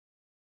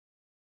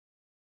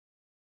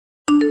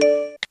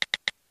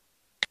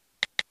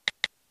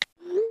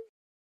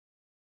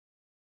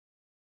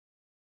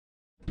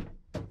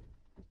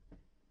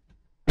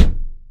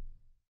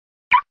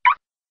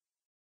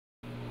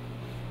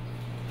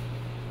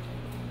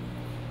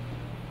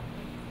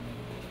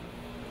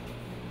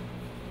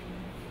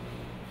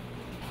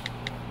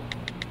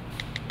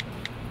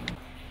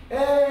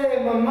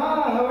Hey,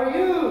 Mama, how are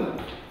you?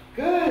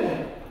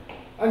 Good.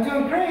 I'm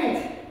doing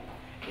great.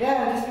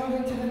 Yeah, I just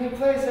moved into the new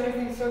place.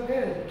 Everything's so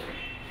good.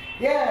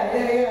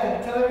 Yeah.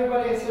 Tell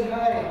everybody I said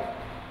hi.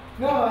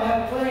 No, I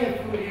have plenty of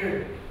food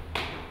here.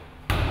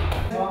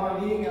 Mom,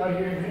 I'm eating out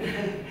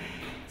here.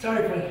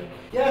 Sorry, friend.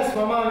 Yes,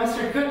 Mama, I miss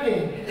your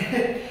cooking.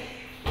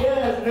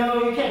 Yes,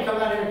 no, you can't come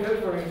out here and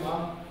cook for me,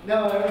 Mom.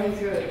 No, everything's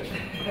good.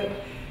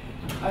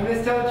 I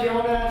miss tell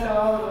Jonah, tell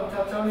all of them,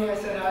 tell Tony I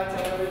said hi,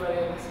 tell everybody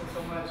I miss him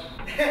so much.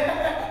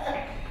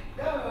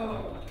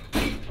 No.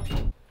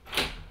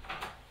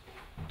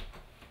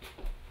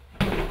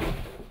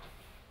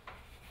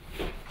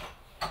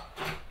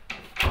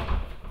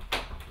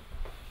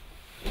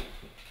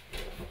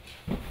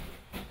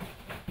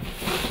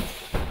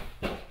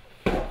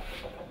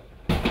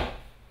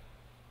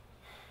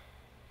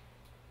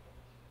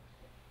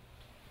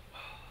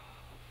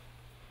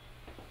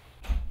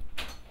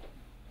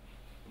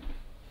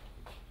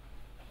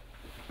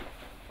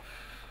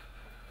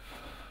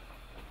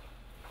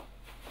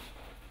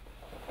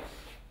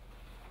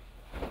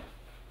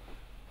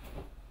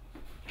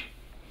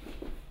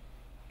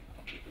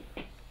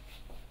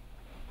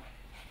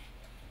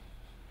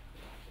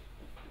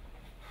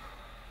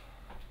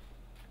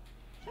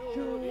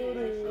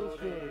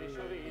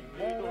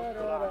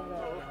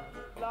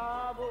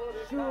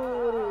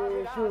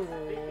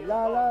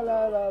 La la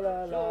la la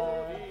la la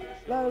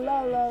la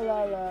la la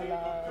la la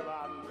la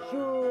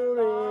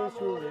Shuri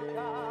shuri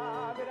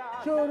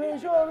shuri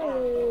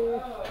shuri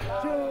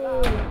shuri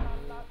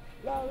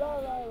la la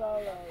la la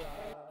la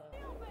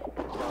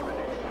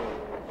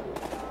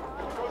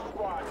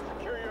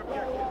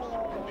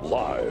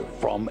Live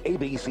from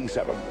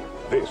ABC7,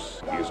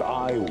 this is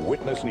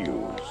Eyewitness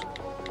News.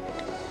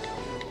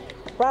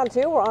 Round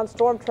two, we're on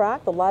Storm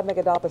Track. The live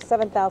Mega Doppler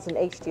 7000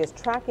 HD is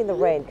tracking the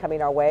rain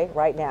coming our way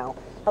right now.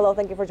 Hello,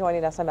 thank you for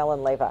joining us. I'm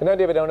Ellen Leva. And I'm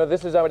David Ono.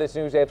 This is Eyewitness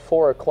News at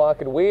 4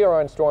 o'clock, and we are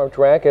on Storm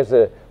Track as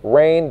the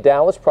rain,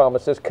 Dallas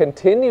promises,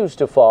 continues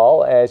to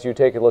fall. As you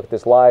take a look at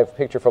this live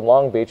picture from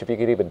Long Beach, if you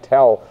could even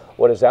tell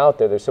what is out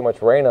there, there's so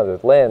much rain on the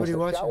lens. What are you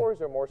watching?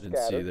 Showers are more Didn't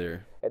scattered see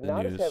there. and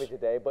not as heavy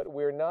today, but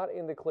we're not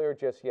in the clear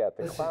just yet.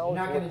 The clouds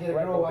you're not going to look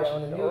get a girl threatening watching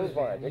down the in news,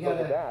 Irvine. man. Take a look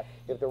at that.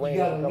 If the rain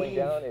is coming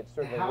down, it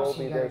certainly will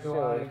be there soon.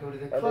 Go to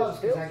the clubs,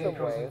 because I get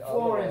girls in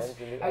Florence,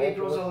 I get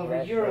girls all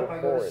over Europe, I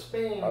go to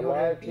Spain, I go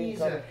to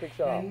Ibiza,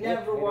 and I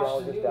never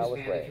watch the news,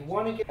 man. If you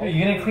want to get... Are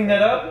you gonna clean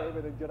that up?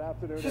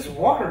 It's just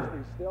water.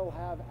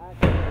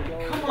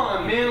 Come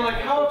on, man,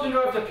 like how often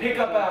do I have to pick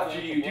up after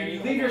you, dude?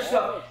 You leave your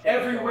stuff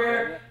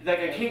everywhere, like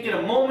I can't get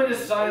a moment of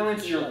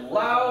silence, you're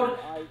loud,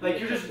 like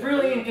you're just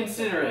really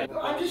inconsiderate.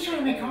 I'm just trying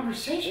to make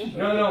conversation.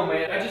 No,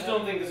 man, I just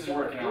don't think this is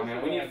working out,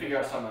 man. We need to figure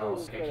out something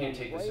else. I can't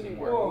take this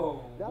anymore.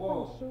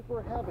 Whoa.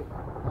 Super heavy.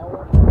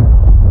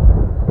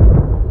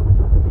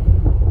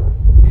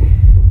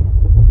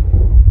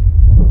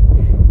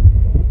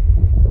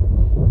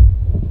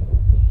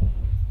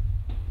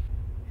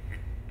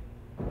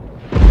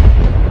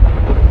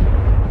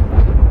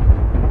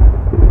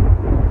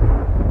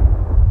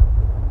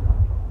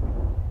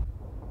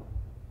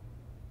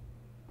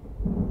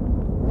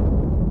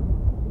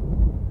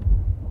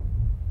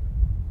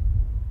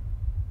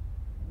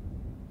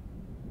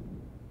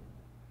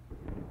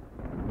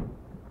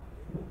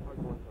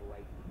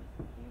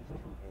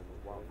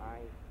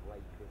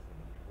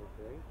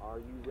 Are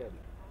you ready?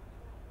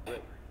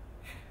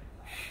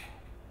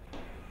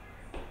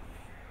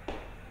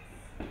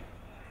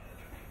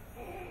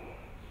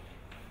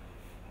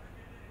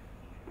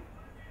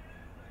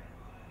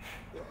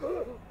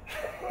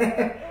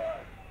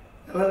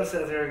 Hello,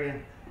 Seth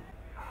again.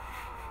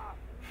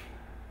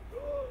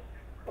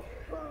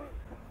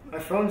 My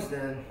phone's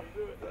dead.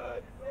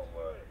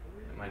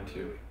 Mine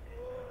too.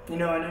 You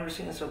know, I've never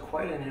seen it so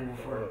quiet in here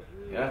before.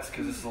 Yeah, it's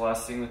because this is the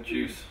last thing with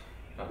juice.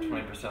 About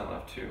 20%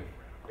 left too.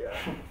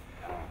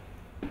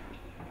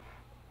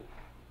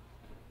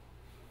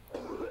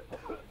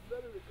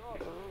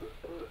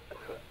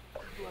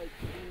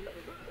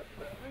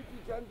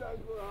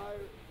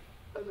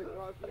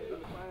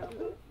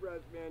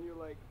 Man, you're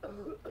like,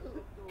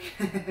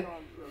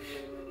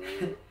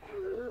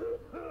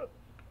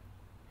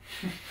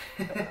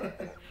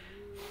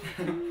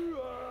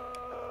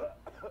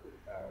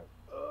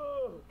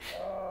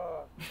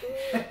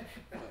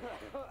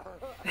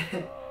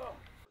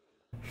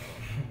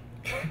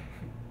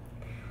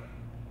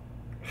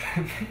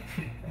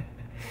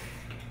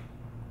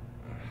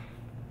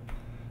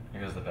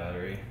 Here goes the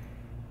battery.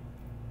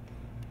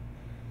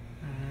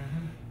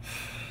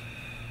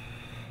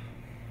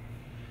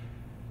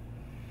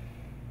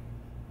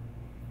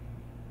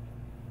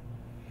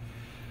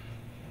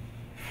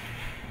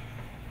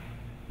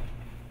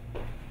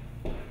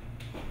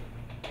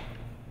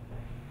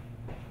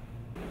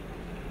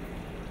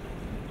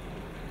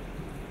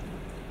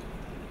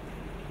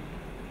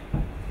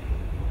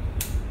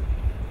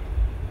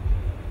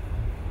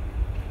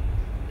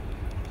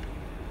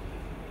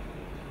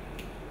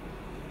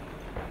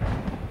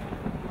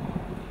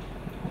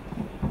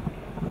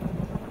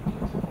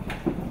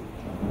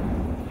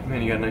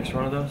 Man, you got an extra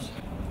one of those?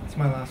 It's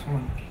my last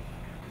one.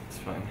 It's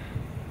fine.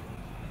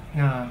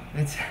 No,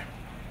 it's...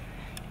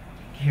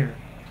 Here.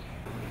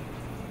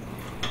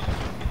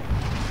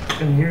 It's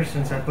been years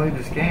since I played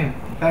this game.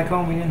 Back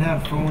home we didn't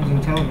have phones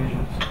and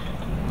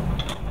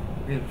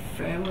televisions. We had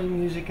family,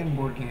 music, and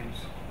board games.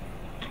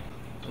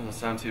 Doesn't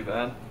sound too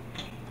bad.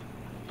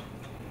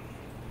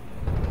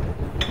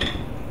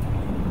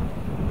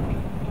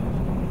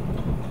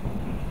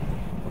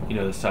 You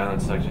know, the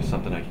silence is actually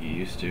something I get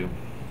used to.